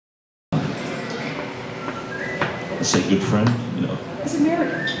I say good friend, you know. He's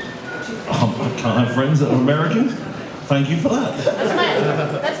American. I can't have friends that are American. Thank you for that.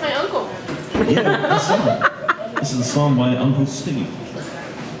 That's my uncle. Yeah, that's right. This is a song by Uncle Steve.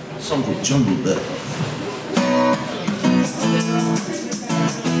 A song called Jungle Death.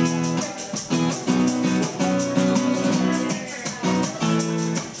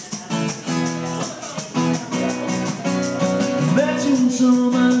 Met you in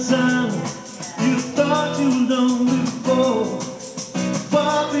summer's time. You thought you were lonely before.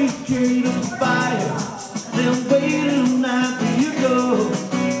 Fabricate a fire, then wait a night till you go.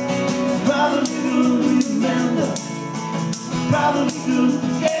 Probably couldn't remember, probably couldn't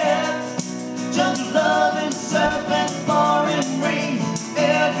forget. Just love and surf and pouring rain.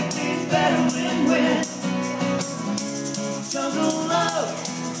 Everything's better when wet. Jungle love,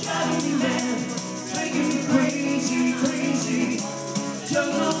 driving me mad, it's making me crazy, crazy.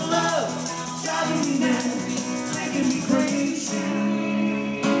 Jungle love, driving me mad, it's making me crazy.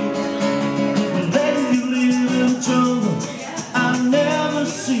 Letting you live in the jungle, I've never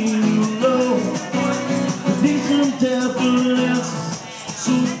seen you alone. I need some definite answers,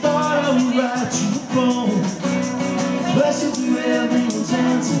 so I thought I would write you a poem. Listen to everyone's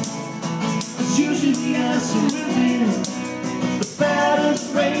answer, it's usually the answer within. The battle's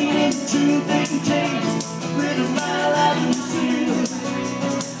raining, the truth they can change. Written my life in the seal.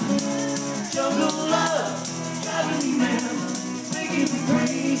 Jungle love, driving me mad, it's making me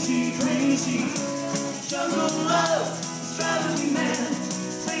crazy, crazy. Jungle love, it's driving me mad,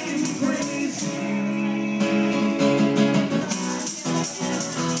 it's making me crazy.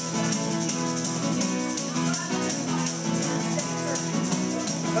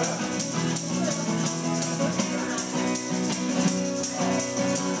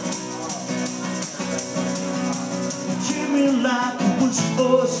 Treat me like it was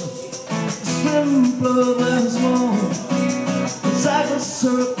awesome, swimming blood when it's warm. It's like a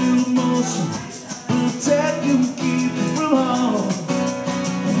circle motion, protect you and keep you from harm.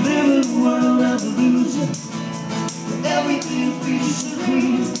 Live in a world of illusion, everything features so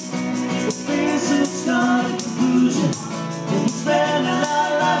clean. The face is not a conclusion, and we spend our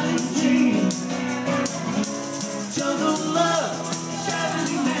life in a dream. Jungle love, driving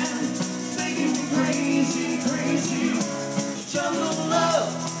me mad, it's making me crazy, crazy. Jungle love,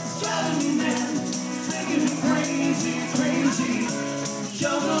 driving me mad, it's making me crazy, crazy.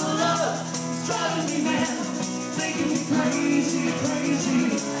 Jungle love, driving me mad, it's making me crazy, crazy.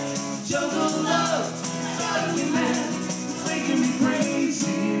 Jungle love, driving me mad, it's making me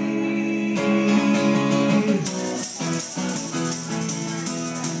crazy.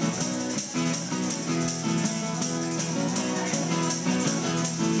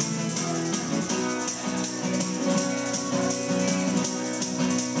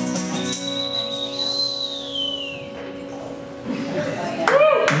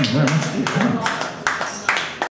 Thank you very much.